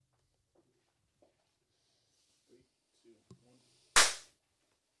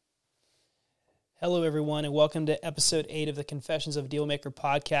Hello, everyone, and welcome to episode 8 of the Confessions of Dealmaker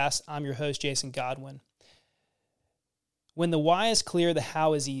podcast. I'm your host, Jason Godwin. When the why is clear, the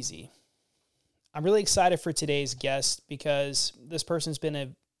how is easy. I'm really excited for today's guest because this person's been a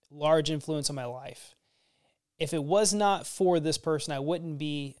large influence on my life. If it was not for this person, I wouldn't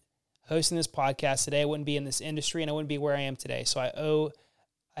be hosting this podcast today. I wouldn't be in this industry, and I wouldn't be where I am today. So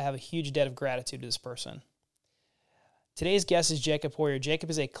I have a huge debt of gratitude to this person. Today's guest is Jacob Hoyer. Jacob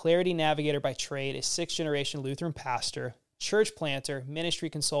is a clarity navigator by trade, a sixth-generation Lutheran pastor, church planter, ministry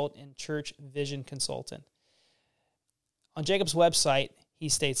consultant, and church vision consultant. On Jacob's website, he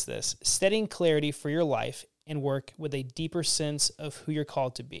states this: studying clarity for your life and work with a deeper sense of who you're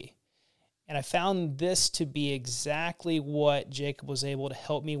called to be. And I found this to be exactly what Jacob was able to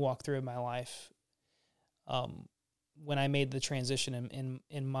help me walk through in my life when I made the transition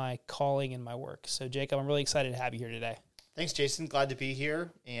in my calling and my work. So, Jacob, I'm really excited to have you here today. Thanks, Jason. Glad to be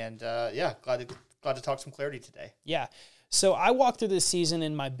here, and glad to talk some clarity today. Yeah. So I walked through this season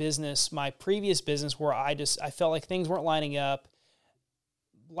in my business, my previous business, where I felt like things weren't lining up.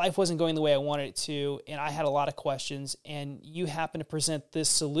 Life wasn't going the way I wanted it to, and I had a lot of questions, and you happened to present this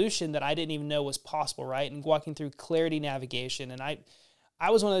solution that I didn't even know was possible, right? And walking through clarity navigation, and I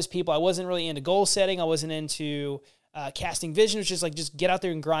was one of those people. I wasn't really into goal setting. I wasn't into casting vision. It was just like, just get out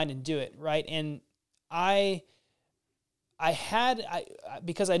there and grind and do it, right? And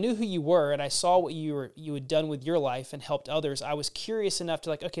because I knew who you were and I saw what you had done with your life and helped others, I was curious enough to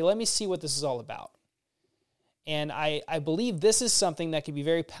like, okay, let me see what this is all about. And I believe this is something that could be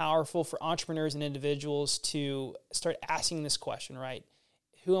very powerful for entrepreneurs and individuals to start asking this question, right?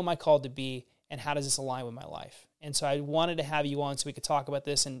 Who am I called to be, and how does this align with my life? And so I wanted to have you on so we could talk about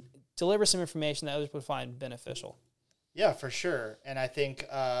this and deliver some information that others would find beneficial. Yeah, for sure. And I think,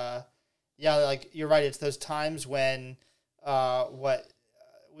 like you're right. It's those times when what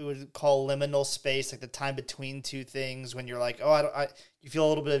we would call liminal space, like the time between two things, when you're like, you feel a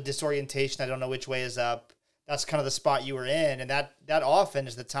little bit of disorientation. I don't know which way is up. That's kind of the spot you were in. And that often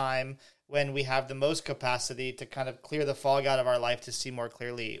is the time when we have the most capacity to kind of clear the fog out of our life to see more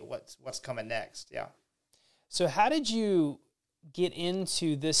clearly what's coming next. Yeah. So how did you get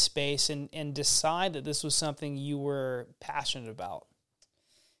into this space and decide that this was something you were passionate about?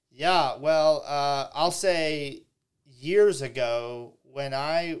 Yeah, well, I'll say years ago when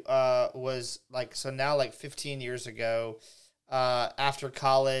I was now 15 years ago, after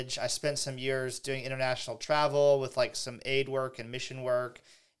college, I spent some years doing international travel with like some aid work and mission work.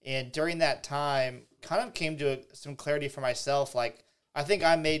 And during that time, kind of came to some clarity for myself. Like, I think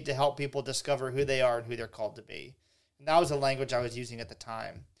I'm made to help people discover who they are and who they're called to be. And that was the language I was using at the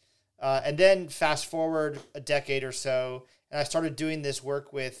time. And then fast forward a decade or so, and I started doing this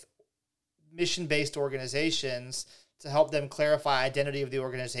work with mission-based organizations to help them clarify identity of the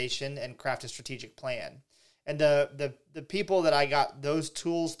organization and craft a strategic plan. And the people that I got those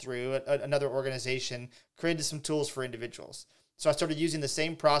tools through, another organization, created some tools for individuals. So I started using the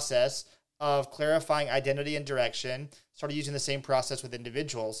same process of clarifying identity and direction, started using the same process with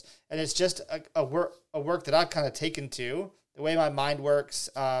individuals. And it's just a work that I've kind of taken to, the way my mind works,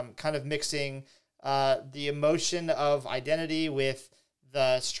 kind of mixing the emotion of identity with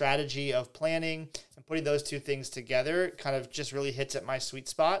the strategy of planning, and putting those two things together kind of just really hits at my sweet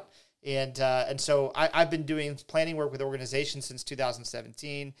spot. And so I've been doing planning work with organizations since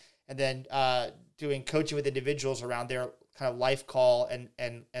 2017, and then doing coaching with individuals around their kind of life call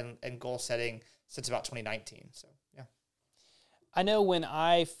and goal setting since about 2019. So, yeah. I know when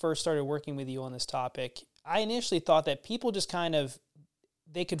I first started working with you on this topic, I initially thought that people just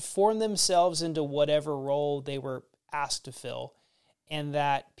they could form themselves into whatever role they were asked to fill, and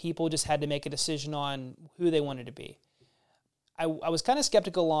that people just had to make a decision on who they wanted to be. I was kind of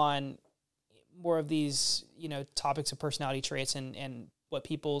skeptical on more of these, topics of personality traits and what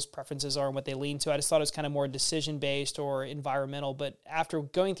people's preferences are and what they lean to. I just thought it was kind of more decision-based or environmental. But after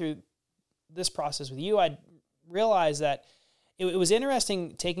going through this process with you, I realized that it was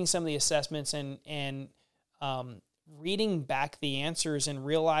interesting taking some of the assessments and reading back the answers and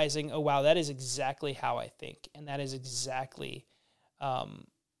realizing, oh, wow, that is exactly how I think. And that is exactly,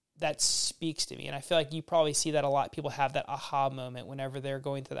 that speaks to me. And I feel like you probably see that a lot. People have that aha moment whenever they're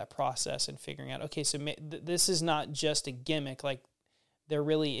going through that process and figuring out, okay, so this is not just a gimmick. Like, there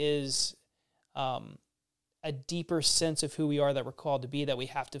really is a deeper sense of who we are that we're called to be that we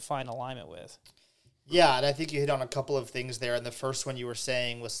have to find alignment with. Yeah, and I think you hit on a couple of things there. And the first one you were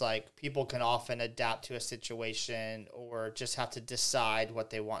saying was like, people can often adapt to a situation or just have to decide what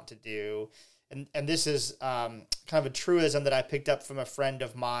they want to do. And this is kind of a truism that I picked up from a friend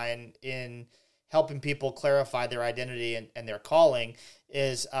of mine in helping people clarify their identity and their calling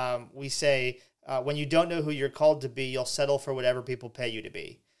is we say, when you don't know who you're called to be, you'll settle for whatever people pay you to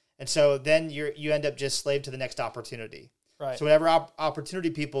be. And so then you end up just slave to the next opportunity. Right. So whatever opportunity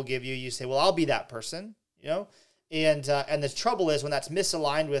people give you, you say, well, I'll be that person, And the trouble is when that's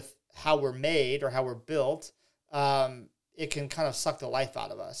misaligned with how we're made or how we're built, it can kind of suck the life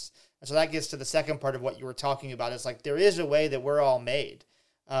out of us. And so that gets to the second part of what you were talking about. Is like there is a way that we're all made,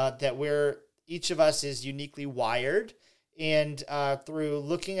 that each of us is uniquely wired. And through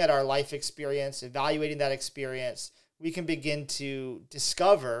looking at our life experience, evaluating that experience, we can begin to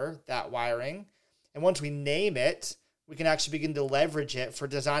discover that wiring. And once we name it, we can actually begin to leverage it for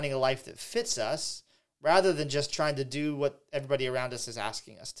designing a life that fits us rather than just trying to do what everybody around us is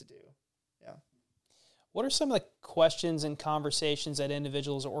asking us to do. Yeah. What are some of the questions and conversations that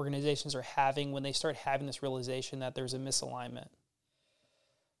individuals or organizations are having when they start having this realization that there's a misalignment?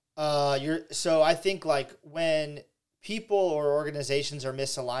 So I think like when people or organizations are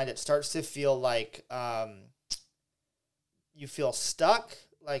misaligned, it starts to feel like you feel stuck.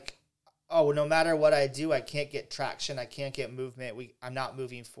 Like, oh, no matter what I do, I can't get traction. I can't get movement. I'm not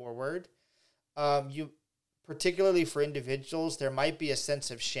moving forward. Particularly for individuals, there might be a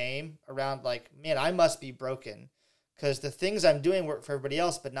sense of shame around like, man, I must be broken because the things I'm doing work for everybody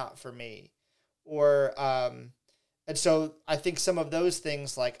else, but not for me. And so I think some of those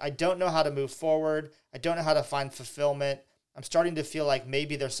things, like, I don't know how to move forward. I don't know how to find fulfillment. I'm starting to feel like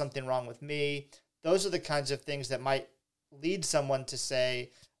maybe there's something wrong with me. Those are the kinds of things that might lead someone to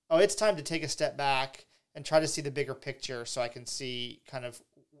say, oh, it's time to take a step back and try to see the bigger picture so I can see kind of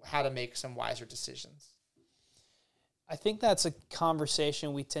how to make some wiser decisions. I think that's a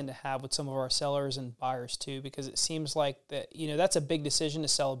conversation we tend to have with some of our sellers and buyers too, because it seems like that, that's a big decision to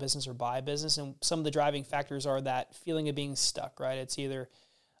sell a business or buy a business. And some of the driving factors are that feeling of being stuck, right? It's either,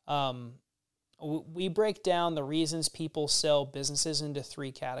 we break down the reasons people sell businesses into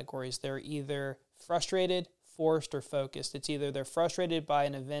three categories. They're either frustrated, forced, or focused. It's either they're frustrated by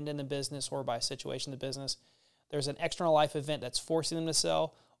an event in the business or by a situation in the business. There's an external life event that's forcing them to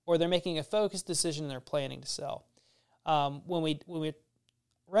sell, or they're making a focused decision and they're planning to sell. When we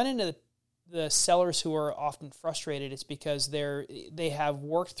run into the sellers who are often frustrated, it's because they have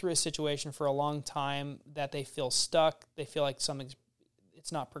worked through a situation for a long time that they feel stuck. They feel like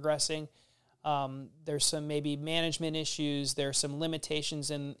it's not progressing. There's some maybe management issues. There's some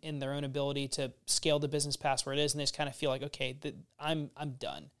limitations in their own ability to scale the business past where it is, and they just kind of feel like, okay, I'm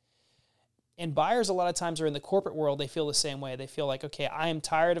done. And buyers a lot of times are in the corporate world. They feel the same way. They feel like, okay, I am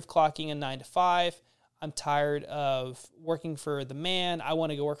tired of clocking a 9 to 5. I'm tired of working for the man. I want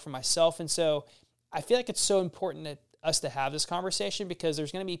to go work for myself. And so I feel like it's so important that us to have this conversation because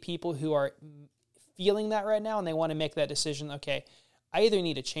there's going to be people who are feeling that right now and they want to make that decision. Okay, I either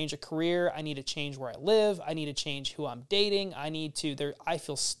need to change a career. I need to change where I live. I need to change who I'm dating. I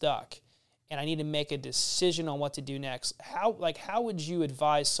feel stuck and I need to make a decision on what to do next. How would you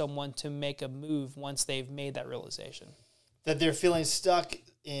advise someone to make a move once they've made that realization? That they're feeling stuck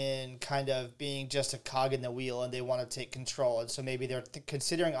in kind of being just a cog in the wheel and they want to take control. And so maybe they're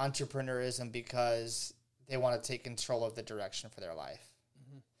considering entrepreneurism because they want to take control of the direction for their life.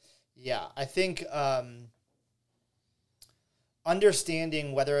 Mm-hmm. Yeah, I think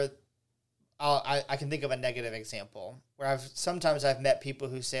understanding whether I can think of a negative example where sometimes I've met people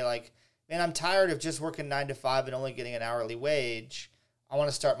who say like, man, I'm tired of just working 9 to 5 and only getting an hourly wage. I want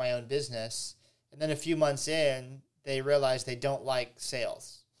to start my own business. And then a few months in, they realize they don't like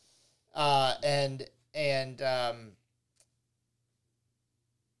sales. And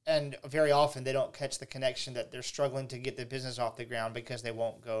very often they don't catch the connection that they're struggling to get the business off the ground because they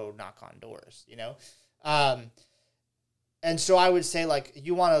won't go knock on doors, And so I would say, like,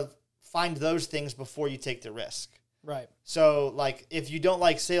 you want to find those things before you take the risk. Right. So, like, if you don't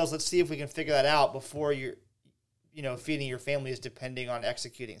like sales, let's see if we can figure that out before you're, feeding your family is depending on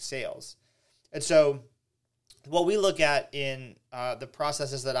executing sales. And so what we look at in the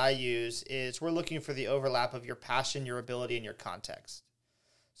processes that I use is we're looking for the overlap of your passion, your ability, and your context.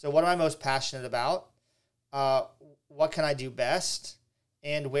 So what am I most passionate about? What can I do best?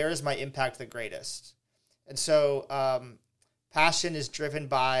 And where is my impact the greatest? And so passion is driven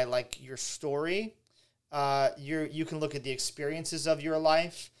by like your story. You can look at the experiences of your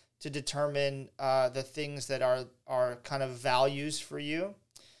life to determine the things that are kind of values for you.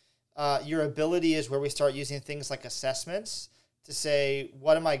 Your ability is where we start using things like assessments to say,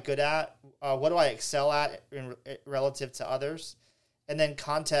 what am I good at? What do I excel at relative to others? And then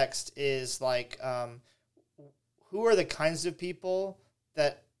context is like, who are the kinds of people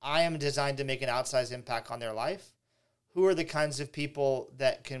that I am designed to make an outsized impact on their life? Who are the kinds of people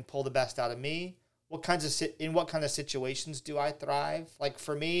that can pull the best out of me? in what kind of situations do I thrive? Like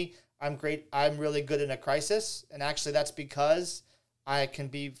for me, I'm really good in a crisis. And actually that's because I can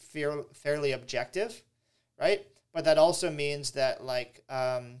be fairly objective, right? But that also means that like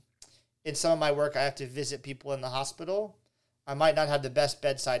in some of my work, I have to visit people in the hospital. I might not have the best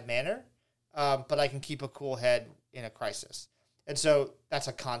bedside manner, but I can keep a cool head in a crisis. And so that's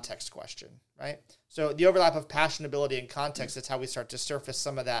a context question, right? So the overlap of passionability and context, that's how we start to surface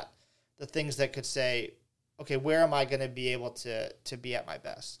some of that, the things that could say, okay, where am I going to be able to be at my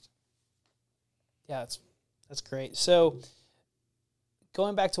best? Yeah, that's great. So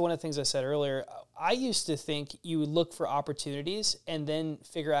going back to one of the things I said earlier, I used to think you would look for opportunities and then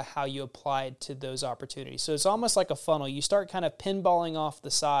figure out how you applied to those opportunities. So it's almost like a funnel. You start kind of pinballing off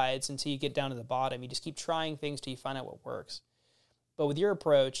the sides until you get down to the bottom. You just keep trying things till you find out what works. But with your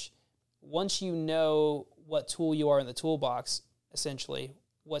approach, once you know what tool you are in the toolbox, essentially,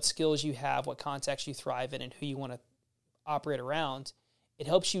 what skills you have, what contexts you thrive in, and who you want to operate around, it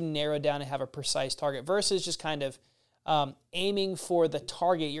helps you narrow down and have a precise target versus just kind of aiming for the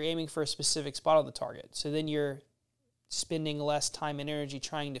target. You're aiming for a specific spot on the target. So then you're spending less time and energy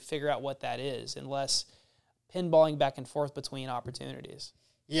trying to figure out what that is and less pinballing back and forth between opportunities.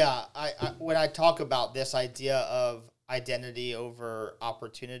 Yeah, I when I talk about this idea of identity over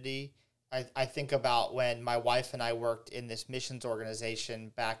opportunity, I think about when my wife and I worked in this missions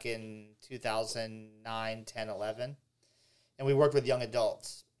organization back in 2009, 10, 11, and we worked with young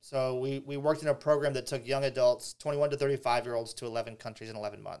adults. So we worked in a program that took young adults, 21 to 35-year-olds, to 11 countries in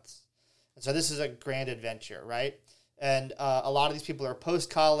 11 months. And so this is a grand adventure, right? And a lot of these people are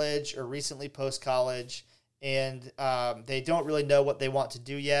post-college or recently post-college, and they don't really know what they want to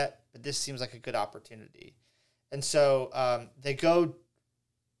do yet, but this seems like a good opportunity. And so they go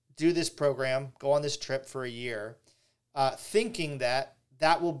do this program, go on this trip for a year, thinking that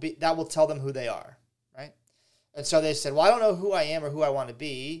will tell them who they are, right? And so they said, well, I don't know who I am or who I want to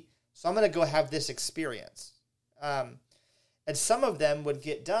be, so I'm going to go have this experience. And some of them would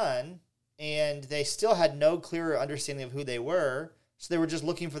get done, and they still had no clearer understanding of who they were, so they were just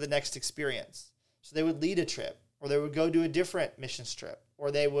looking for the next experience. So they would lead a trip, or they would go do a different missions trip,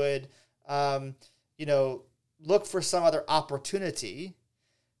 or they would, look for some other opportunity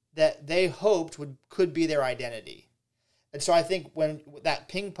that they hoped could be their identity. And so I think when that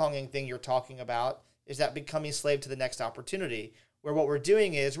ping-ponging thing you're talking about is that becoming slave to the next opportunity, where what we're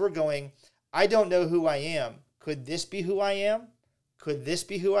doing is we're going, I don't know who I am. Could this be who I am? Could this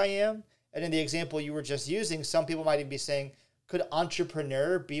be who I am? And in the example you were just using, some people might even be saying, could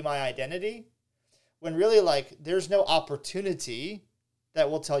entrepreneur be my identity? When really, like, there's no opportunity that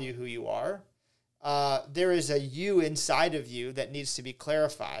will tell you who you are. There is a you inside of you that needs to be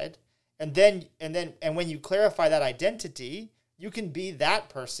clarified. And when you clarify that identity, you can be that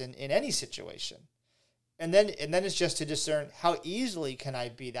person in any situation. And then it's just to discern how easily can I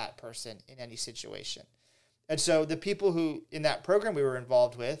be that person in any situation. And so the people who, in that program we were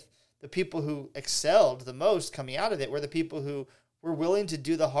involved with, the people who excelled the most coming out of it were the people who were willing to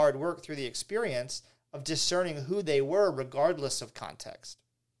do the hard work through the experience of discerning who they were regardless of context.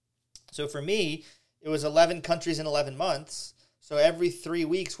 So for me, it was 11 countries in 11 months. So every 3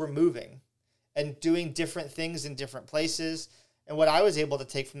 weeks we're moving and doing different things in different places. And what I was able to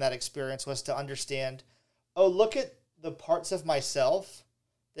take from that experience was to understand, oh, look at the parts of myself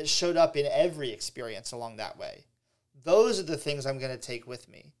that showed up in every experience along that way. Those are the things I'm going to take with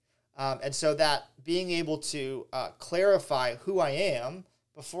me. And so that being able to clarify who I am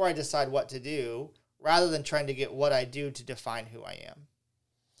before I decide what to do, rather than trying to get what I do to define who I am.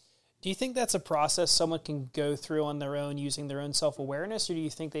 Do you think that's a process someone can go through on their own using their own self-awareness, or do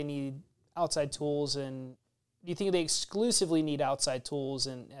you think they need outside tools, and do you think they exclusively need outside tools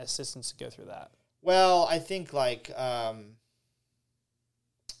and assistance to go through that? Well, I think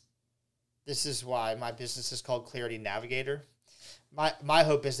this is why my business is called Clarity Navigator. My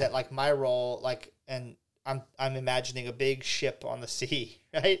hope is that my role, and I'm imagining a big ship on the sea,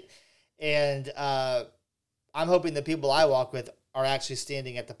 right? And I'm hoping the people I walk with are actually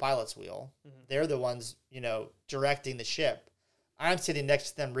standing at the pilot's wheel. Mm-hmm. They're the ones, directing the ship. I'm sitting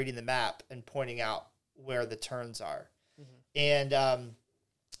next to them reading the map and pointing out where the turns are. Mm-hmm. And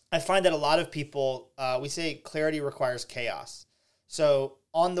I find that a lot of people, we say clarity requires chaos. So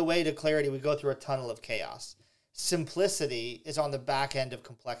on the way to clarity, we go through a tunnel of chaos. Simplicity is on the back end of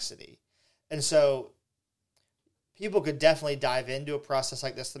complexity. And so people could definitely dive into a process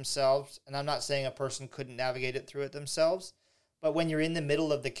like this themselves. And I'm not saying a person couldn't navigate it through it themselves. But when you're in the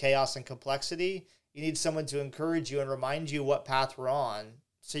middle of the chaos and complexity, you need someone to encourage you and remind you what path we're on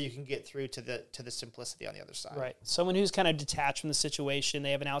so you can get through to the simplicity on the other side. Right. Someone who's kind of detached from the situation.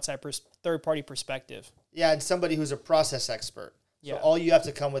 They have an outside third-party perspective. Yeah, and somebody who's a process expert. So all you have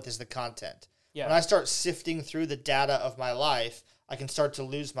to come with is the content. Yeah. When I start sifting through the data of my life, I can start to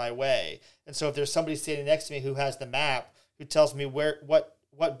lose my way. And so if there's somebody standing next to me who has the map, who tells me what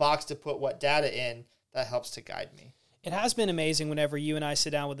box to put what data in, that helps to guide me. It has been amazing whenever you and I sit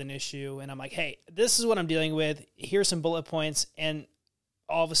down with an issue and I'm like, hey, this is what I'm dealing with. Here's some bullet points. And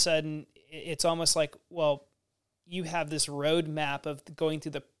all of a sudden, it's almost like, well, you have this roadmap of going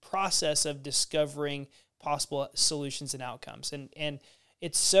through the process of discovering possible solutions and outcomes. And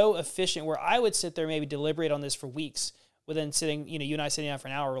it's so efficient where I would sit there, maybe deliberate on this for weeks, but then sitting, you and I sitting down for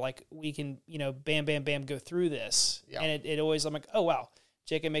an hour, like we can, bam, bam, bam, go through this. Yeah. And it always, I'm like, oh, wow,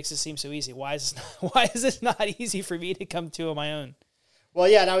 Jacob makes it seem so easy. Why is this not easy for me to come to on my own? Well,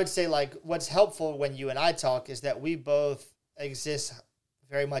 yeah. And I would say like what's helpful when you and I talk is that we both exist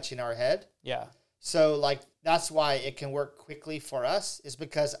very much in our head. Yeah. So like, that's why it can work quickly for us, is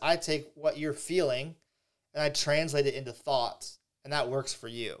because I take what you're feeling and I translate it into thoughts, and that works for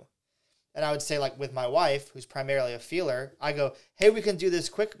you. And I would say, like with my wife, who's primarily a feeler, I go, hey, we can do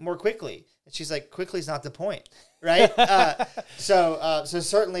this more quickly. And she's like, quickly is not the point, right? So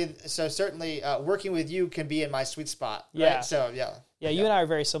certainly working with you can be in my sweet spot. Right? Yeah. So, yeah. Yeah, you and I are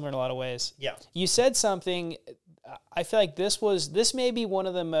very similar in a lot of ways. Yeah. You said something, I feel like this may be one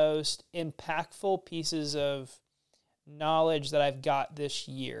of the most impactful pieces of knowledge that I've got this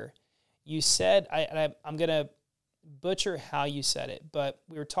year. You said, I'm going to butcher how you said it, but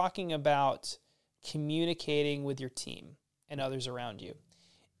we were talking about communicating with your team and others around you.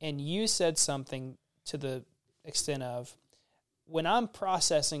 And you said something to the extent of, when I'm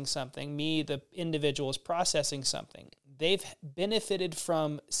processing something, me, the individual, is processing something, they've benefited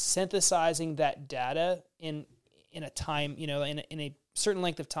from synthesizing that data in a time, in a certain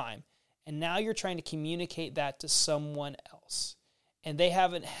length of time. And now you're trying to communicate that to someone else. And they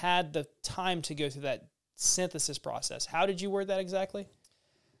haven't had the time to go through that synthesis process. How did you word that exactly?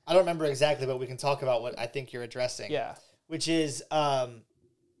 I don't remember exactly, but we can talk about what I think you're addressing. Yeah. Which is,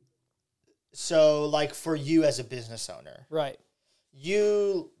 so like for you as a business owner. Right.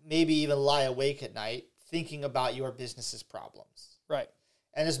 You maybe even lie awake at night thinking about your business's problems. Right.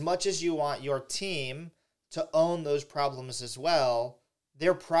 And as much as you want your team to own those problems as well,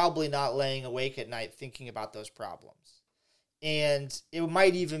 they're probably not laying awake at night thinking about those problems. And it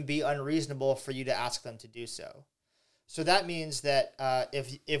might even be unreasonable for you to ask them to do so. So that means that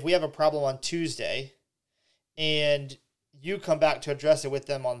if we have a problem on Tuesday and you come back to address it with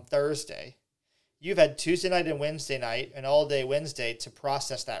them on Thursday, you've had Tuesday night and Wednesday night and all day Wednesday to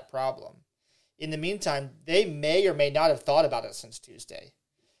process that problem. In the meantime, they may or may not have thought about it since Tuesday.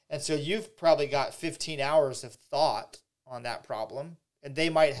 And so you've probably got 15 hours of thought on that problem, and they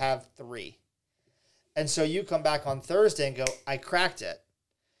might have 3. And so you come back on Thursday and go, I cracked it.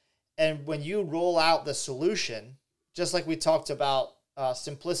 And when you roll out the solution, just like we talked about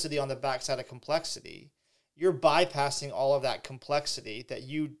simplicity on the backside of complexity, you're bypassing all of that complexity that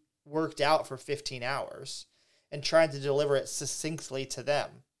you worked out for 15 hours and trying to deliver it succinctly to them.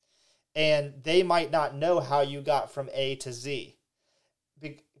 And they might not know how you got from A to Z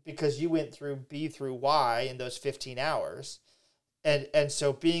because you went through B through Y in those 15 hours. And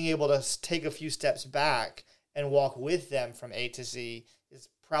so being able to take a few steps back and walk with them from A to Z is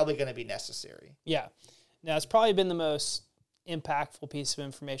probably going to be necessary. Yeah. Now, it's probably been the most impactful piece of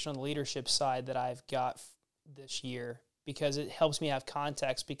information on the leadership side that I've got this year, because it helps me have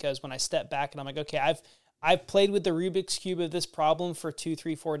context. Because when I step back and I'm like, okay, I've played with the Rubik's Cube of this problem for 2,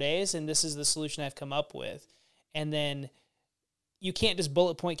 3, 4 days, and this is the solution I've come up with. And then you can't just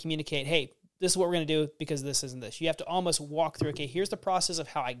bullet point communicate, hey, this is what we're going to do because this isn't this. You have to almost walk through, okay, here's the process of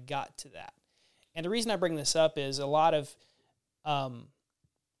how I got to that. And the reason I bring this up is a lot of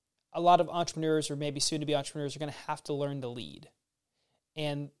entrepreneurs, or maybe soon-to-be entrepreneurs, are going to have to learn to lead.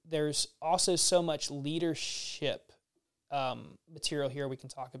 And there's also so much leadership material here we can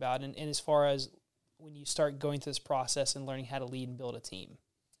talk about. And as far as when you start going through this process and learning how to lead and build a team.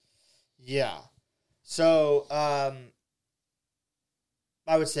 Yeah. So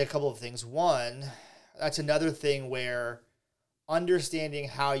I would say a couple of things. One, that's another thing where understanding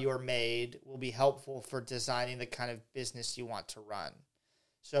how you're made will be helpful for designing the kind of business you want to run.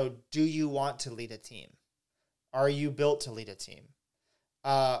 So do you want to lead a team? Are you built to lead a team?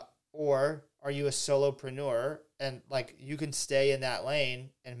 Or are you a solopreneur and like you can stay in that lane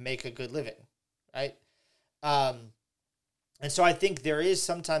and make a good living, right? And so I think there is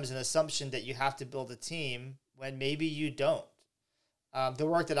sometimes an assumption that you have to build a team when maybe you don't. The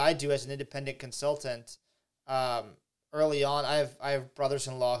work that I do as an independent consultant, early on, I have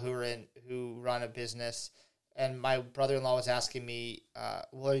brothers-in-law who run a business, and my brother-in-law was asking me,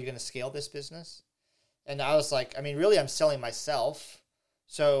 well, are you going to scale this business? And I was like, I mean, really, I'm selling myself,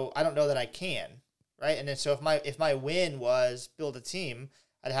 so I don't know that I can, right? And then so if my win was build a team,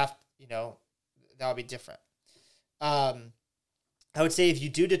 I'd have, that would be different. I would say if you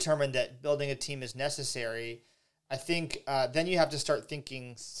do determine that building a team is necessary, I think then you have to start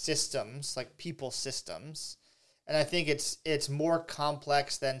thinking systems, like people systems. And I think it's more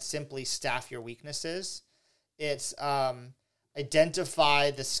complex than simply staff your weaknesses. It's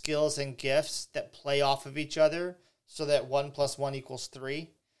identify the skills and gifts that play off of each other so that 1 + 1 = 3.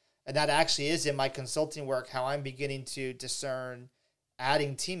 And that actually is in my consulting work, how I'm beginning to discern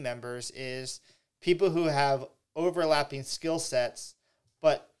adding team members is people who have overlapping skill sets,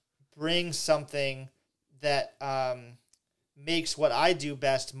 but bring something that makes what I do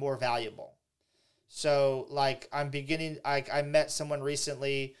best more valuable. So, like, I met someone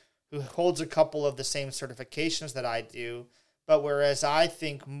recently who holds a couple of the same certifications that I do, but whereas I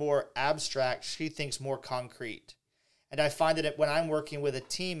think more abstract, she thinks more concrete. And I find that when I'm working with a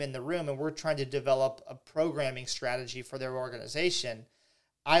team in the room and we're trying to develop a programming strategy for their organization,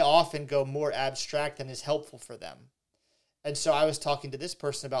 I often go more abstract than is helpful for them. And so I was talking to this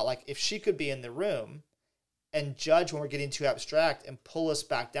person about, like, if she could be in the room and judge when we're getting too abstract and pull us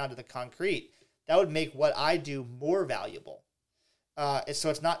back down to the concrete, that would make what I do more valuable. So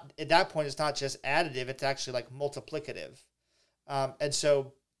it's not, at that point, it's not just additive, it's actually like multiplicative. And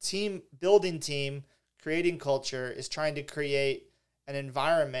so building team, creating culture is trying to create an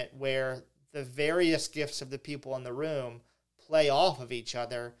environment where the various gifts of the people in the room play off of each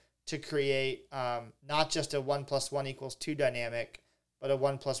other to create not just a 1 + 1 = 2 dynamic, but a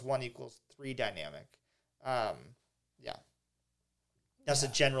 1 + 1 = 3 dynamic. That's a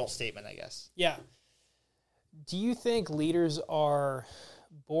general statement, I guess. Yeah. Do you think leaders are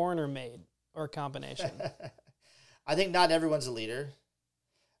born or made, or a combination? I think not everyone's a leader.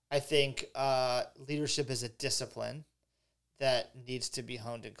 I think leadership is a discipline that needs to be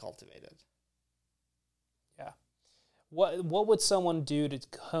honed and cultivated. Yeah. What would someone do to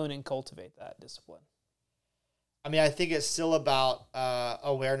hone and cultivate that discipline? I mean, I think it's still about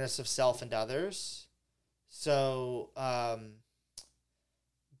awareness of self and others. So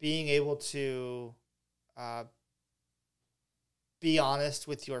being able to be honest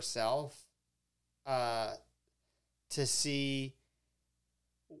with yourself, to see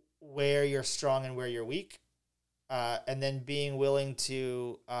where you're strong and where you're weak, and then being willing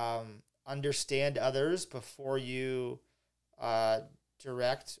to understand others before you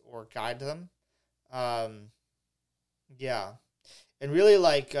direct or guide them. And really,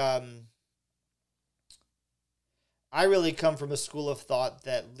 like, I really come from a school of thought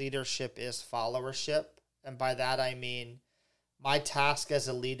that leadership is followership. And by that, I mean, my task as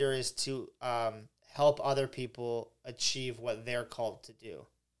a leader is to help other people achieve what they're called to do.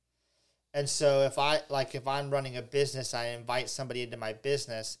 And so if I'm running a business, I invite somebody into my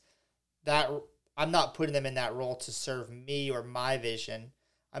business, that I'm not putting them in that role to serve me or my vision.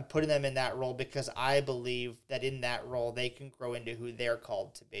 I'm putting them in that role because I believe that in that role, they can grow into who they're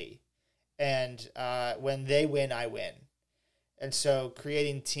called to be. And when they win, I win. And so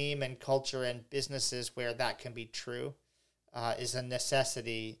creating team and culture and businesses where that can be true is a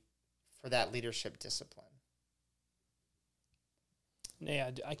necessity for that leadership discipline.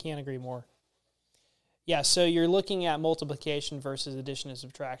 Yeah, I can't agree more. Yeah, so you're looking at multiplication versus addition and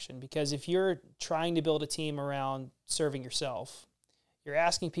subtraction, because if you're trying to build a team around serving yourself, you're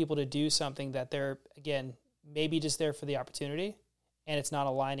asking people to do something that they're, again, maybe just there for the opportunity, and it's not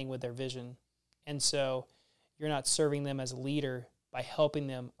aligning with their vision. And so you're not serving them as a leader by helping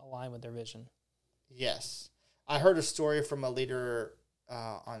them align with their vision. Yes. I heard a story from a leader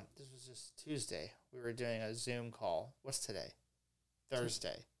this was just Tuesday. We were doing a Zoom call. What's today?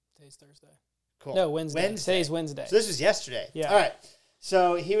 Thursday. Today's Thursday. Cool. No, Wednesday. Today's Wednesday. So this was yesterday. Yeah. All right.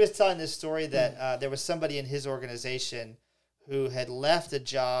 So he was telling this story that there was somebody in his organization who had left a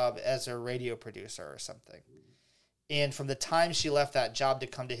job as a radio producer or something. And from the time she left that job to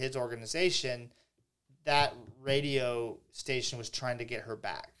come to his organization, that radio station was trying to get her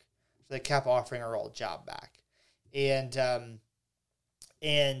back. So they kept offering her old job back. And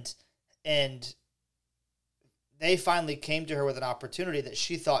they finally came to her with an opportunity that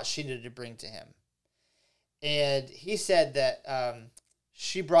she thought she needed to bring to him. And he said that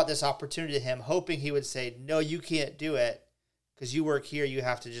she brought this opportunity to him, hoping he would say, no, you can't do it because you work here. You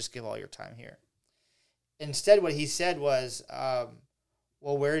have to just give all your time here. Instead, what he said was, well,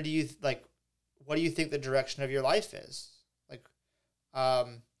 what do you think the direction of your life is? Like,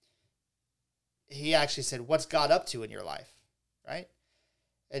 he actually said, "What's God up to in your life?" Right?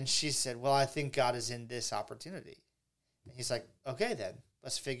 And she said, "Well, I think God is in this opportunity." And he's like, "Okay, then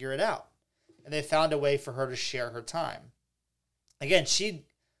let's figure it out." And they found a way for her to share her time. Again, she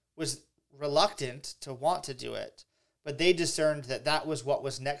was reluctant to want to do it, but they discerned that that was what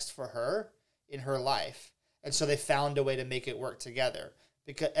was next for her in her life. And so they found a way to make it work together.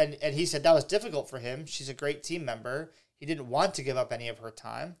 And he said that was difficult for him. She's a great team member. He didn't want to give up any of her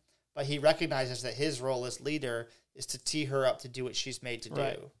time, but he recognizes that his role as leader is to tee her up to do what she's made to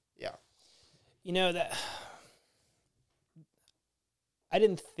do. Yeah. You know, that I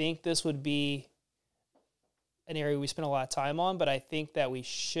didn't think this would be an area we spent a lot of time on, but I think that we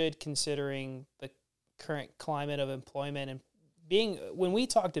should, considering the current climate of employment and when we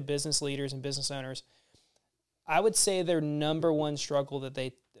talk to business leaders and business owners, I would say their number one struggle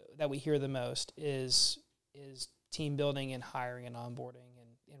that we hear the most is team building and hiring and onboarding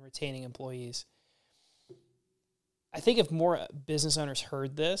and retaining employees. I think if more business owners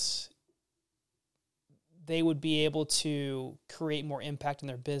heard this, they would be able to create more impact in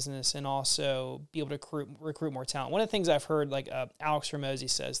their business and also be able to recruit more talent. One of the things I've heard, like Alex Ramosi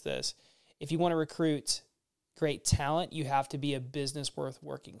says this: if you want to recruit great talent, you have to be a business worth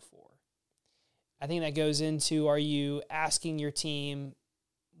working for. I think that goes into, are you asking your team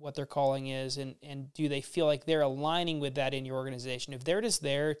what their calling is, and do they feel like they're aligning with that in your organization? If they're just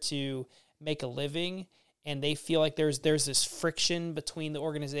there to make a living and they feel like there's this friction between the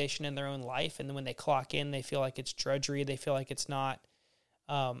organization and their own life, and then when they clock in, they feel like it's drudgery, they feel like it's not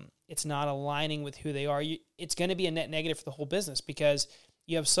aligning with who they are, it's going to be a net negative for the whole business, because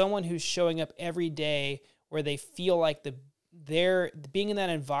you have someone who's showing up every day where they feel like they're being in that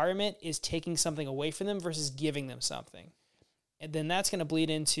environment is taking something away from them versus giving them something. And then that's going to bleed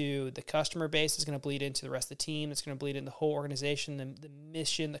into the customer base. It's going to bleed into the rest of the team. It's going to bleed into the whole organization, the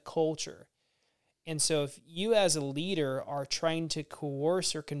mission, the culture. And so if you as a leader are trying to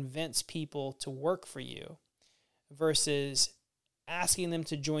coerce or convince people to work for you versus asking them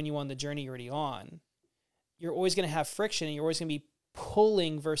to join you on the journey you're already on, you're always going to have friction, and you're always going to be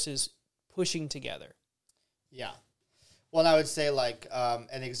pulling versus pushing together. Yeah. Well, and I would say, like,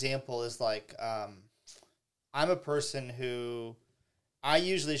 an example is, like, I'm a person who I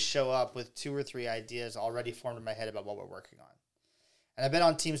usually show up with 2 or 3 ideas already formed in my head about what we're working on. And I've been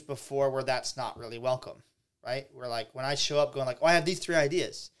on teams before where that's not really welcome, right? Where, like, when I show up going like, "Oh, I have these 3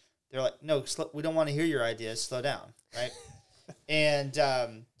 ideas," they're like, "No, we don't want to hear your ideas. Slow down," right? And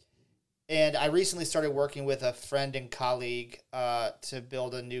I recently started working with a friend and colleague to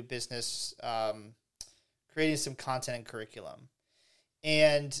build a new business, creating some content and curriculum.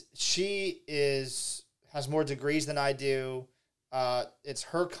 And she has more degrees than I do. It's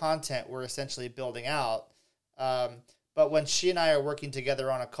her content we're essentially building out. But when she and I are working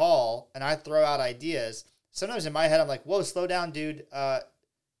together on a call and I throw out ideas, sometimes in my head I'm like, "Whoa, slow down, dude.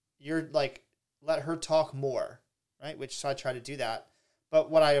 You're like, let her talk more," right? So I try to do that. But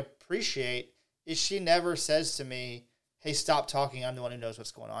what I appreciate is she never says to me, "Hey, stop talking. I'm the one who knows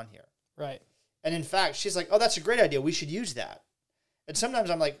what's going on here." Right. And in fact, she's like, "Oh, that's a great idea. We should use that." And sometimes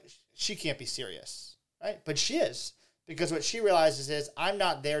I'm like, she can't be serious, right? But she is, because what she realizes is I'm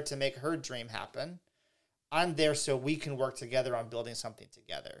not there to make her dream happen. I'm there so we can work together on building something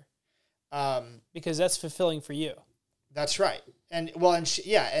together. Because that's fulfilling for you. That's right.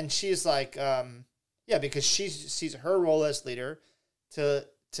 And she's like, because she sees her role as leader to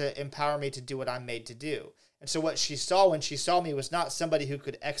empower me to do what I'm made to do. And so what she saw when she saw me was not somebody who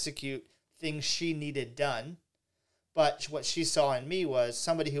could execute things she needed done, but what she saw in me was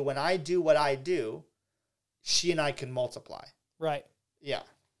somebody who, when I do what I do, she and I can multiply. Right. Yeah.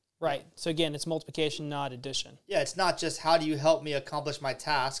 Right. So again, it's multiplication, not addition. Yeah, it's not just how do you help me accomplish my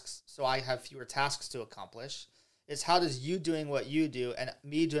tasks so I have fewer tasks to accomplish. It's how does you doing what you do and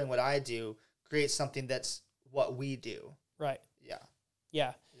me doing what I do create something that's what we do. Right. Yeah.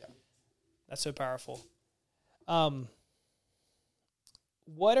 Yeah. Yeah. That's so powerful.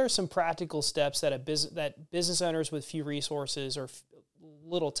 What are some practical steps that business owners with few resources or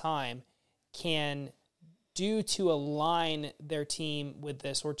little time can do to align their team with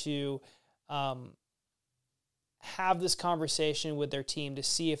this, or to have this conversation with their team to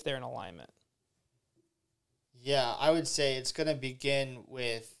see if they're in alignment? Yeah, I would say it's going to begin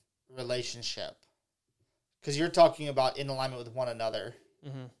with relationship, because you're talking about in alignment with one another,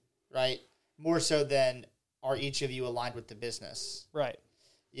 mm-hmm. right? More so than are each of you aligned with the business. Right.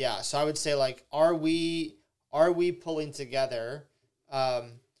 Yeah, so I would say, like, are we pulling together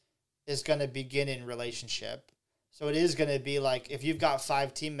is going to begin in relationship. So it is going to be like, if you've got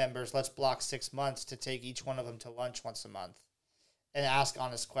 5 team members, let's block 6 months to take each one of them to lunch once a month and ask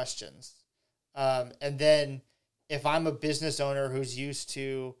honest questions. And then if I'm a business owner who's used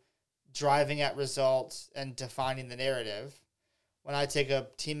to driving at results and defining the narrative, when I take a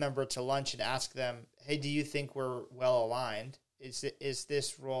team member to lunch and ask them, hey, do you think we're well aligned? Is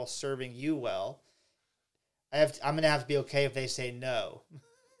this role serving you well? I'm going to have to be okay if they say no,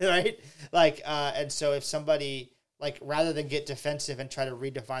 right? Like, and so if somebody, like, rather than get defensive and try to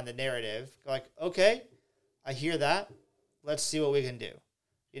redefine the narrative, go like, okay, I hear that. Let's see what we can do,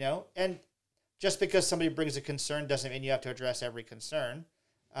 And just because somebody brings a concern doesn't mean you have to address every concern.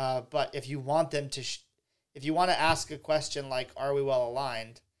 But if you want them to, if you want to ask a question like, are we well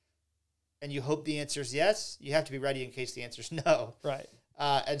aligned? And you hope the answer is yes, you have to be ready in case the answer is no. Right.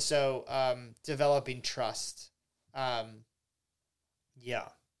 And so developing trust. Yeah.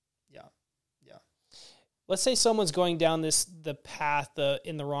 Let's say someone's going down the path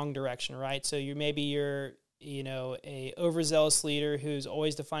in the wrong direction, right? So you're a overzealous leader who's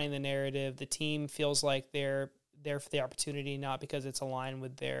always defining the narrative. The team feels like they're there for the opportunity, not because it's aligned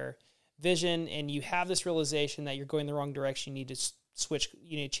with their vision. And you have this realization that you're going the wrong direction. You need to switch,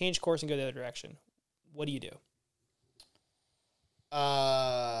 change course and go the other direction. What do you do?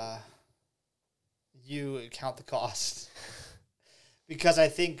 You count the cost. Because I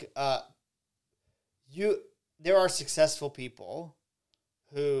think there are successful people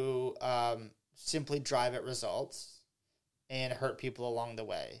who simply drive at results and hurt people along the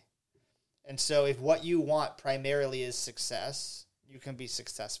way. And so if what you want primarily is success, you can be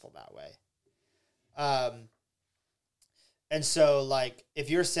successful that way. And so, like, if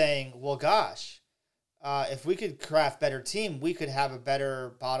you're saying, well, gosh, if we could craft better team, we could have a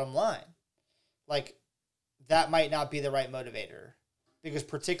better bottom line. Like, that might not be the right motivator, because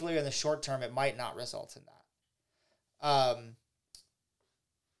particularly in the short term, it might not result in that.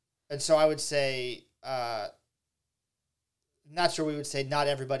 And so I would say, not sure we would say not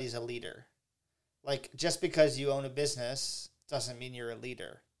everybody's a leader. Like, just because you own a business doesn't mean you're a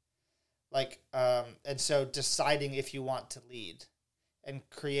leader. Like, and so deciding if you want to lead and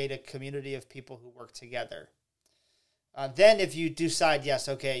create a community of people who work together. Then if you decide, yes,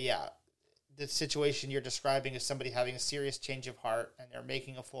 okay, yeah, the situation you're describing is somebody having a serious change of heart and they're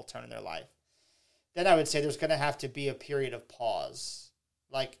making a full turn in their life, then I would say there's going to have to be a period of pause,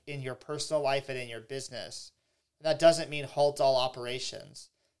 like in your personal life and in your business. And that doesn't mean halt all operations,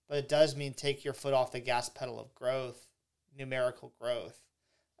 but it does mean take your foot off the gas pedal of growth, numerical growth,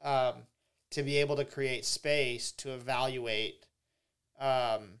 to be able to create space to evaluate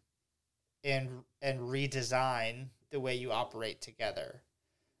and redesign the way you operate together.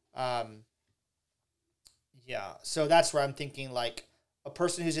 Yeah, so that's where I'm thinking, like, a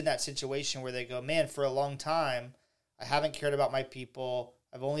person who's in that situation where they go, man, for a long time, I haven't cared about my people.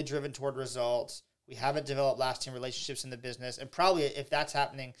 I've only driven toward results. We haven't developed lasting relationships in the business. And probably if that's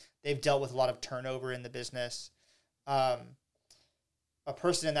happening, they've dealt with a lot of turnover in the business. A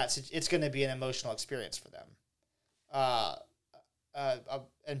person in that, it's going to be an emotional experience for them,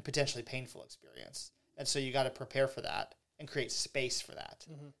 and potentially painful experience. And so you got to prepare for that and create space for that.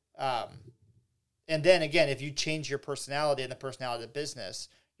 Mm-hmm. And then again, if you change your personality and the personality of the business,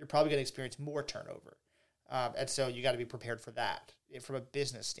 you're probably going to experience more turnover. And so you got to be prepared for that from a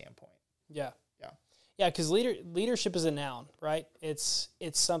business standpoint. Yeah. Because leadership is a noun, right? It's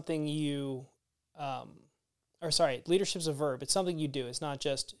something you, leadership is a verb. It's something you do. It's not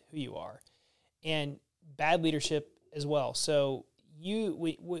just who you are. And bad leadership as well. So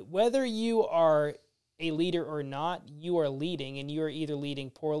whether you are a leader or not, you are leading, and you are either leading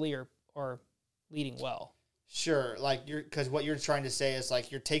poorly or leading well. Sure, like because what you're trying to say is like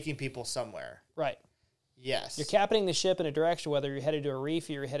you're taking people somewhere. Right. Yes. You're captaining the ship in a direction, whether you're headed to a reef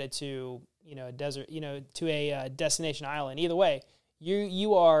or you're headed to a desert, to a destination island. Either way,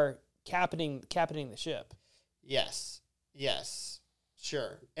 you are captaining the ship. Yes.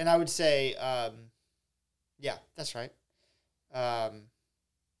 Sure. And I would say, yeah, that's right.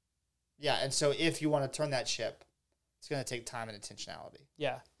 Yeah, and so if you want to turn that ship, it's going to take time and intentionality.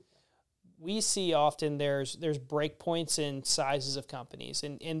 Yeah. We see often there's break points in sizes of companies,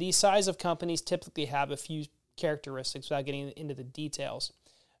 and these size of companies typically have a few characteristics without getting into the details.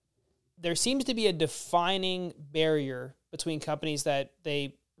 There seems to be a defining barrier between companies that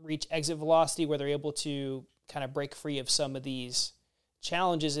they reach exit velocity where they're able to kind of break free of some of these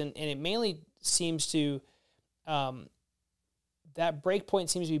challenges, and it mainly seems to that break point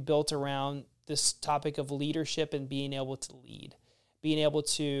seems to be built around this topic of leadership and being able to lead, being able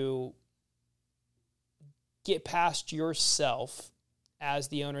to get past yourself as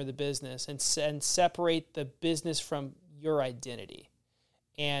the owner of the business and separate the business from your identity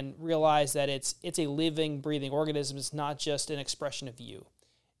and realize that it's a living, breathing organism. It's not just an expression of you.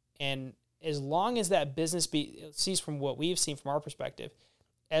 And as long as that business sees from what we've seen from our perspective,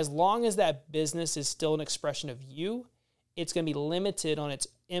 as long as that business is still an expression of you, it's going to be limited on its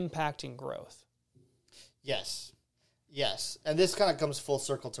impact and growth. Yes. Yes. And this kind of comes full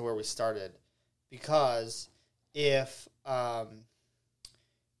circle to where we started, because if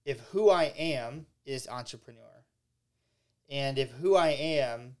who I am is entrepreneur, and if who I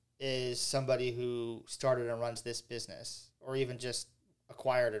am is somebody who started and runs this business, or even just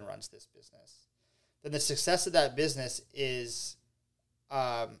acquired and runs this business, then the success of that business is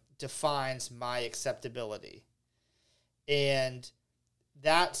defines my acceptability, and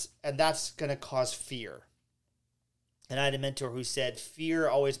that's going to cause fear. And I had a mentor who said, fear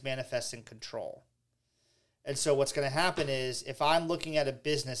always manifests in control. And so what's going to happen is, if I'm looking at a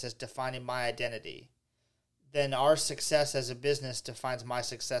business as defining my identity, then our success as a business defines my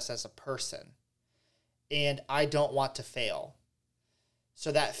success as a person. And I don't want to fail.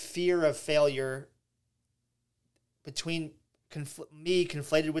 So that fear of failure between me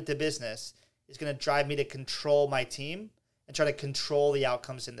conflated with the business is going to drive me to control my team and try to control the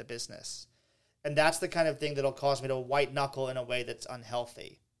outcomes in the business. And that's the kind of thing that'll cause me to white knuckle in a way that's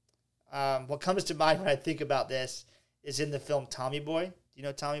unhealthy. What comes to mind when I think about this is in the film Tommy Boy. Do you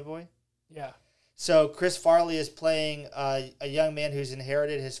know Tommy Boy? Yeah. So Chris Farley is playing a young man who's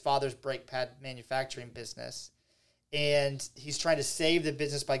inherited his father's brake pad manufacturing business. And he's trying to save the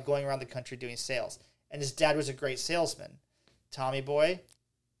business by going around the country doing sales. And his dad was a great salesman. Tommy Boy,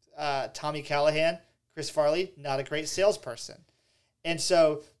 Tommy Callahan, Chris Farley, not a great salesperson. And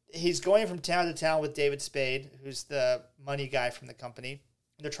so he's going from town to town with David Spade, who's the money guy from the company.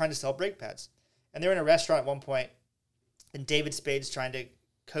 And they're trying to sell brake pads. And they're in a restaurant at one point, and David Spade's trying to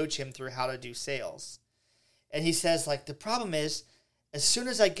coach him through how to do sales. And he says, like, the problem is, as soon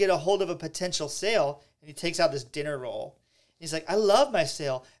as I get a hold of a potential sale, and he takes out this dinner roll, he's like, I love my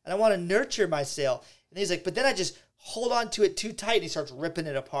sale, and I want to nurture my sale. And he's like, but then I just hold on to it too tight, and he starts ripping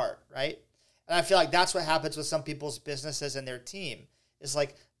it apart, right? And I feel like that's what happens with some people's businesses and their team. It's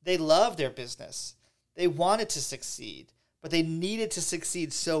like, they love their business. They want it to succeed, but they need it to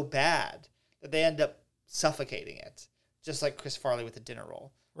succeed so bad that they end up suffocating it, just like Chris Farley with the dinner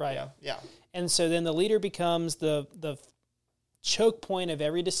roll. Right. Yeah. And so then the leader becomes the choke point of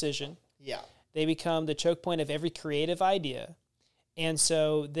every decision. Yeah. They become the choke point of every creative idea. And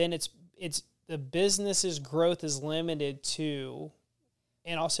so then it's the business's growth is limited to,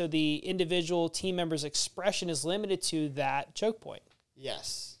 and also the individual team member's expression is limited to that choke point.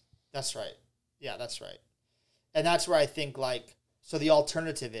 Yes. That's right. Yeah, that's right. And that's where I think, like, so the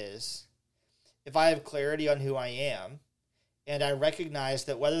alternative is, if I have clarity on who I am, and I recognize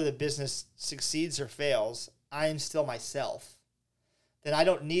that whether the business succeeds or fails, I am still myself, then I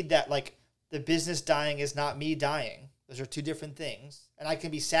don't need that, like, the business dying is not me dying. Those are two different things. And I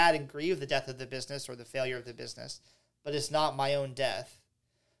can be sad and grieve the death of the business or the failure of the business, but it's not my own death.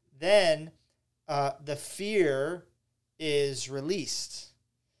 Then the fear is released,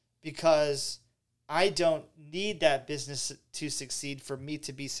 because I don't need that business to succeed for me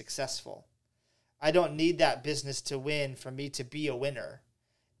to be successful. I don't need that business to win for me to be a winner.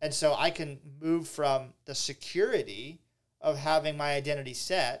 And so I can move from the security of having my identity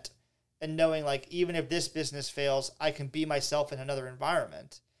set and knowing, like, even if this business fails, I can be myself in another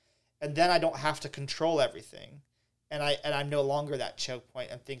environment. And then I don't have to control everything. And I'm no longer that choke point,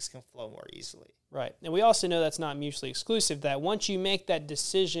 and things can flow more easily. Right. And we also know that's not mutually exclusive, that once you make that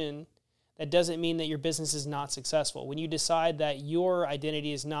decision, that doesn't mean that your business is not successful. When you decide that your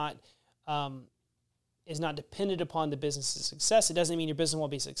identity is not dependent upon the business's success, it doesn't mean your business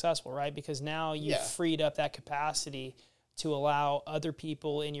won't be successful, right? Because now you've freed up that capacity to allow other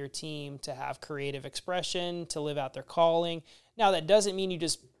people in your team to have creative expression, to live out their calling. Now, that doesn't mean you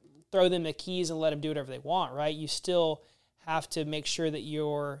just throw them the keys and let them do whatever they want, right? You still have to make sure that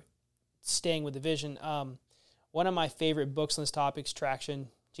you're staying with the vision. One of my favorite books on this topic is Traction,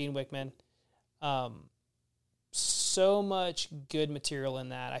 Gene Wickman. So much good material in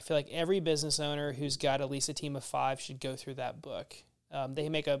that. I feel like every business owner who's got at least a team of 5 should go through that book. They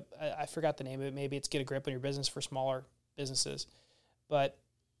make I forgot the name of it. Maybe it's Get a Grip on Your Business for smaller businesses. But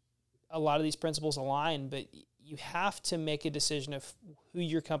a lot of these principles align, but you have to make a decision of who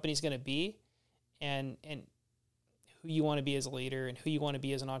your company's going to be and who you want to be as a leader and who you want to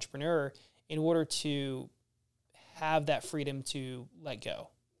be as an entrepreneur in order to have that freedom to let go.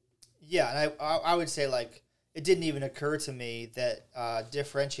 Yeah, and I would say, like, it didn't even occur to me that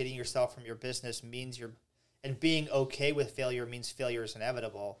differentiating yourself from your business means and being okay with failure means failure is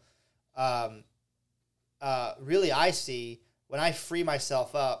inevitable. Really, I see when I free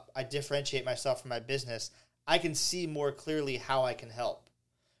myself up, I differentiate myself from my business, I can see more clearly how I can help,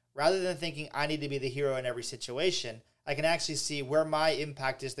 rather than thinking I need to be the hero in every situation, I can actually see where my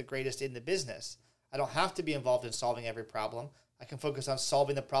impact is the greatest in the business. I don't have to be involved in solving every problem. I can focus on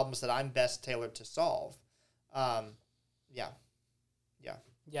solving the problems that I'm best tailored to solve. Yeah.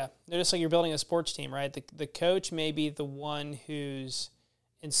 Yeah. Notice like you're building a sports team, right? The coach may be the one who's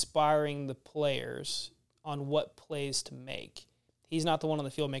inspiring the players on what plays to make. He's not the one on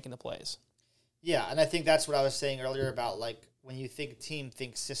the field making the plays. Yeah, and I think that's what I was saying earlier about like when you think team,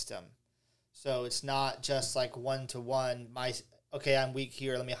 think system. So it's not just like one-to-one, I'm weak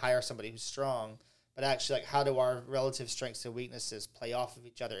here, let me hire somebody who's strong, but actually like how do our relative strengths and weaknesses play off of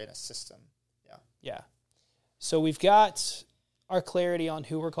each other in a system? Yeah. Yeah. So we've got our clarity on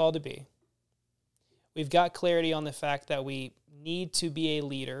who we're called to be. We've got clarity on the fact that we need to be a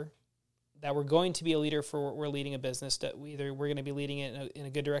leader, that we're going to be a leader for we're leading a business, that we're going to be leading it in a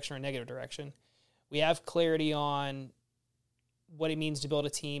good direction or a negative direction. We have clarity on what it means to build a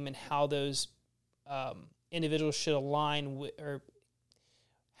team and how those individuals should align with, or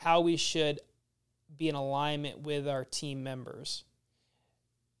how we should be in alignment with our team members.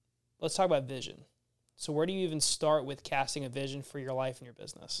 Let's talk about vision. So where do you even start with casting a vision for your life and your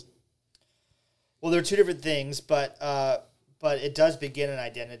business? Well, there are two different things, but it does begin in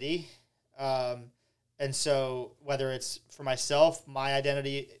identity. And so whether it's for myself, my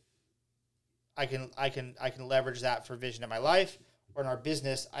identity, I can leverage that for vision in my life, or in our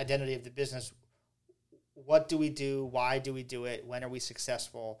business, identity of the business. What do we do? Why do we do it? When are we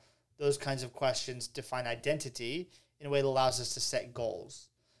successful? Those kinds of questions define identity in a way that allows us to set goals.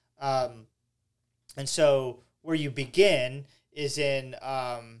 And so where you begin is in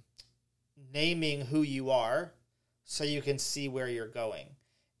naming who you are so you can see where you're going.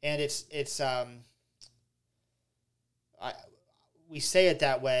 And we say it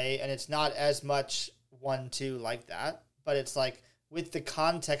that way, and it's not as much 1-2 like that, but it's like with the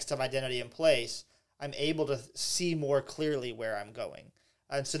context of identity in place, I'm able to see more clearly where I'm going.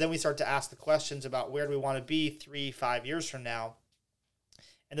 And so then we start to ask the questions about where do we want to be 3-5 years from now.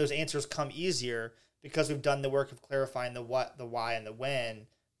 And those answers come easier because we've done the work of clarifying the what, the why, and the when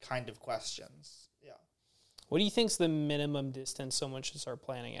kind of questions. Yeah. What do you think is the minimum distance someone should start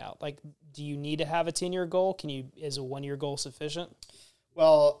planning out? Like, do you need to have a 10-year goal? Is a 1-year goal sufficient?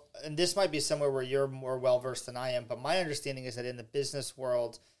 Well, and this might be somewhere where you're more well-versed than I am, but my understanding is that in the business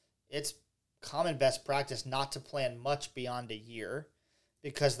world, it's common best practice not to plan much beyond a year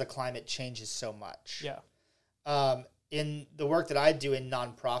because the climate changes so much. Yeah. In the work that I do in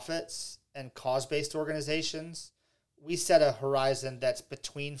nonprofits and cause-based organizations, we set a horizon that's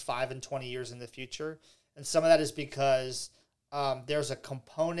between 5 and 20 years in the future. And some of that is because there's a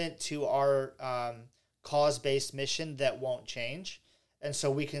component to our cause-based mission that won't change. And so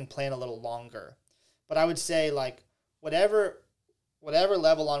we can plan a little longer. But I would say, like, whatever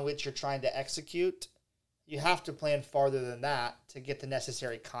level on which you're trying to execute, you have to plan farther than that to get the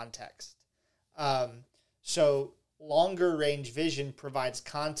necessary context. So longer range vision provides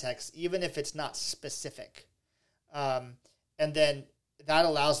context, even if it's not specific. And then that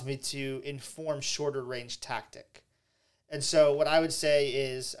allows me to inform shorter range tactic. And so what I would say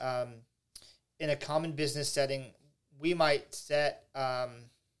is in a common business setting, we might set,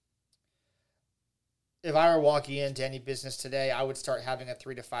 if I were walking into any business today, I would start having a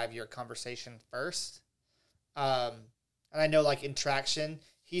 3 to 5 year conversation first. And I know like in Traction,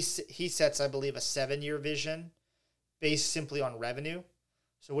 he sets, I believe, a 7-year vision based simply on revenue.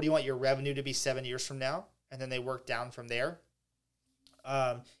 So what do you want your revenue to be 7 years from now? And then they work down from there.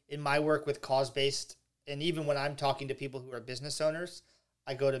 In my work with cause-based, and even when I'm talking to people who are business owners,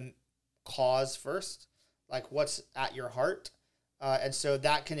 I go to cause first, like what's at your heart. And so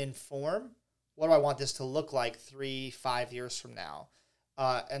that can inform, what do I want this to look like 3-5 years from now?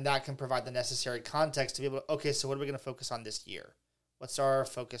 And that can provide the necessary context to be able to, okay, so what are we going to focus on this year? What's our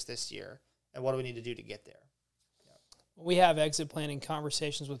focus this year? And what do we need to do to get there? We have exit planning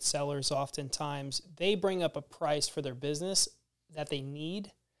conversations with sellers oftentimes. They bring up a price for their business that they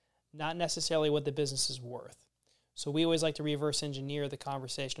need, not necessarily what the business is worth. So we always like to reverse engineer the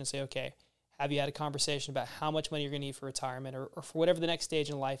conversation and say, okay, have you had a conversation about how much money you're going to need for retirement or for whatever the next stage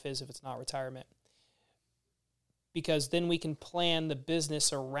in life is if it's not retirement? Because then we can plan the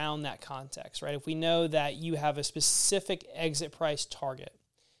business around that context, right? If we know that you have a specific exit price target,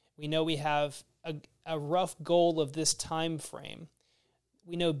 we know we have a rough goal of this time frame.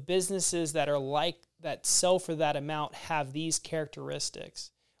 We know businesses that are like that sell for that amount have these characteristics.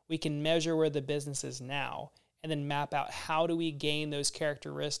 We can measure where the business is now and then map out how do we gain those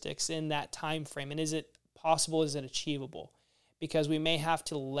characteristics in that time frame, and is it possible, is it achievable? Because we may have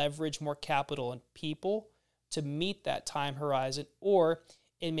to leverage more capital and people to meet that time horizon, or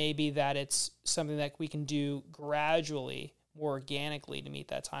It may be that it's something that we can do gradually, more organically to meet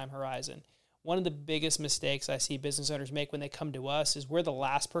that time horizon. One of the biggest mistakes I see business owners make when they come to us is we're the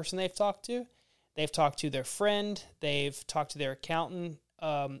last person they've talked to. They've talked to their friend, they've talked to their accountant,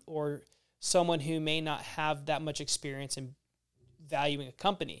 or someone who may not have that much experience in valuing a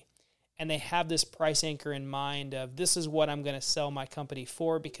company. And they have this price anchor in mind of, this is what I'm going to sell my company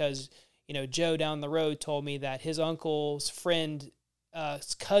for because, Joe down the road told me that his uncle's friend,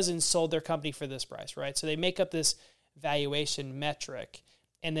 his cousin sold their company for this price, right? So they make up this valuation metric,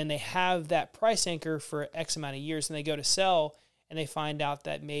 and then they have that price anchor for X amount of years, and they go to sell, and they find out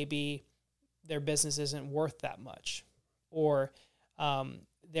that maybe their business isn't worth that much, or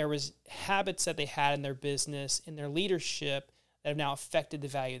there was habits that they had in their business, in their leadership, that have now affected the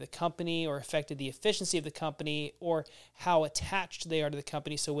value of the company or affected the efficiency of the company or how attached they are to the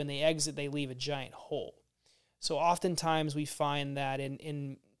company. So when they exit, they leave a giant hole. So oftentimes we find that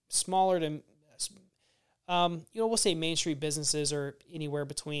in smaller to, we'll say Main Street businesses are anywhere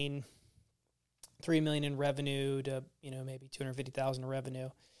between $3 million in revenue to, maybe $250,000 in revenue.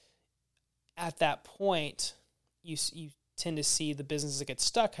 At that point, you tend to see the businesses that get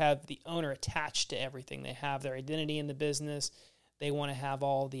stuck have the owner attached to everything. They have their identity in the business. They want to have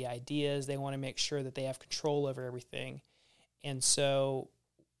all the ideas. They want to make sure that they have control over everything. And so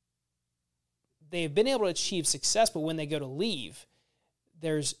they've been able to achieve success, but when they go to leave,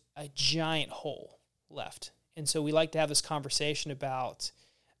 there's a giant hole left. And so we like to have this conversation about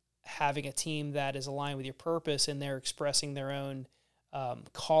having a team that is aligned with your purpose and they're expressing their own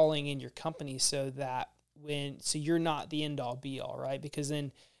calling in your company so you're not the end all be all, right? Because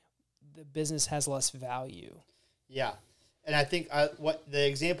then the business has less value. Yeah. And I think what the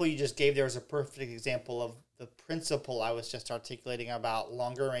example you just gave there is a perfect example of the principle I was just articulating about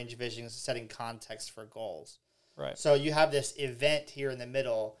longer range visions, setting context for goals. Right. So you have this event here in the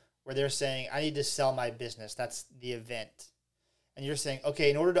middle where they're saying, I need to sell my business. That's the event. And you're saying,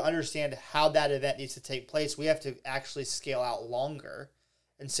 okay, in order to understand how that event needs to take place, we have to actually scale out longer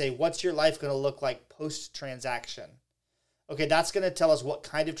and say, what's your life going to look like post-transaction? Okay, that's going to tell us what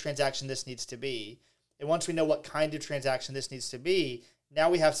kind of transaction this needs to be. And once we know what kind of transaction this needs to be, now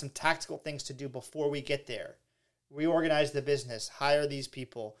we have some tactical things to do before we get there. Reorganize the business, hire these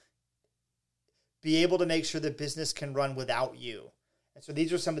people, be able to make sure the business can run without you. And so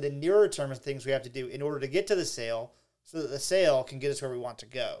these are some of the nearer term things we have to do in order to get to the sale so that the sale can get us where we want to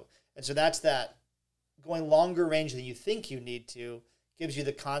go. And so that's that going longer range than you think you need to gives you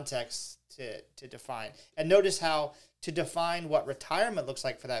the context to define. And notice how to define what retirement looks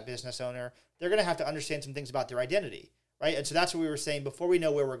like for that business owner, they're going to have to understand some things about their identity, right? And so that's what we were saying. Before we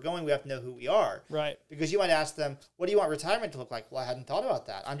know where we're going, we have to know who we are. Right. Because you might ask them, what do you want retirement to look like? Well, I hadn't thought about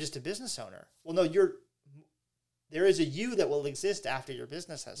that. I'm just a business owner. Well, no, there is a you that will exist after your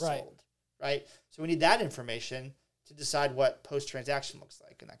business has sold, right? So we need that information to decide what post-transaction looks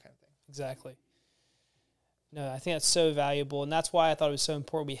like and that kind of thing. Exactly. No, I think that's so valuable, and that's why I thought it was so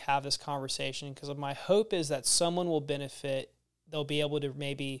important we have this conversation, because my hope is that someone will benefit. They'll be able to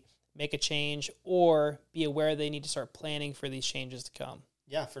maybe make a change or be aware they need to start planning for these changes to come.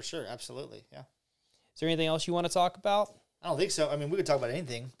 Yeah, for sure. Absolutely. Yeah. Is there anything else you want to talk about? I don't think so. I mean, we could talk about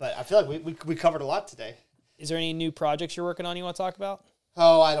anything, but I feel like we covered a lot today. Is there any new projects you're working on you want to talk about?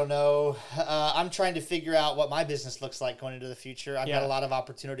 Oh, I don't know. I'm trying to figure out what my business looks like going into the future. I've got a lot of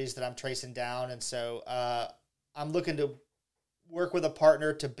opportunities that I'm tracing down, and so I'm looking to work with a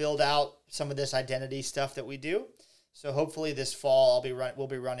partner to build out some of this identity stuff that we do. So hopefully this fall we'll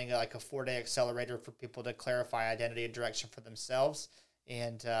be running like a 4-day accelerator for people to clarify identity and direction for themselves,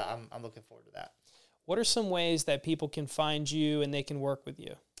 and I'm looking forward to that. What are some ways that people can find you and they can work with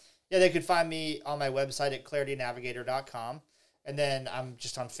you? Yeah, they could find me on my website at claritynavigator.com. And then I'm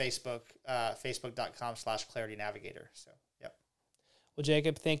just on Facebook, facebook.com/claritynavigator. So, yep. Well,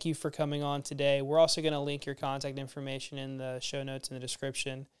 Jacob, thank you for coming on today. We're also going to link your contact information in the show notes in the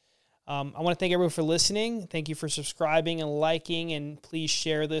description. I want to thank everyone for listening. Thank you for subscribing and liking, and please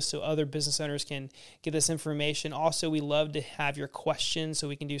share this so other business owners can get this information. Also, we love to have your questions so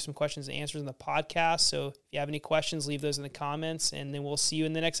we can do some questions and answers in the podcast. So if you have any questions, leave those in the comments, and then we'll see you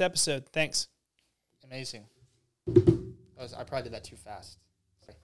in the next episode. Thanks. Amazing. I probably did that too fast.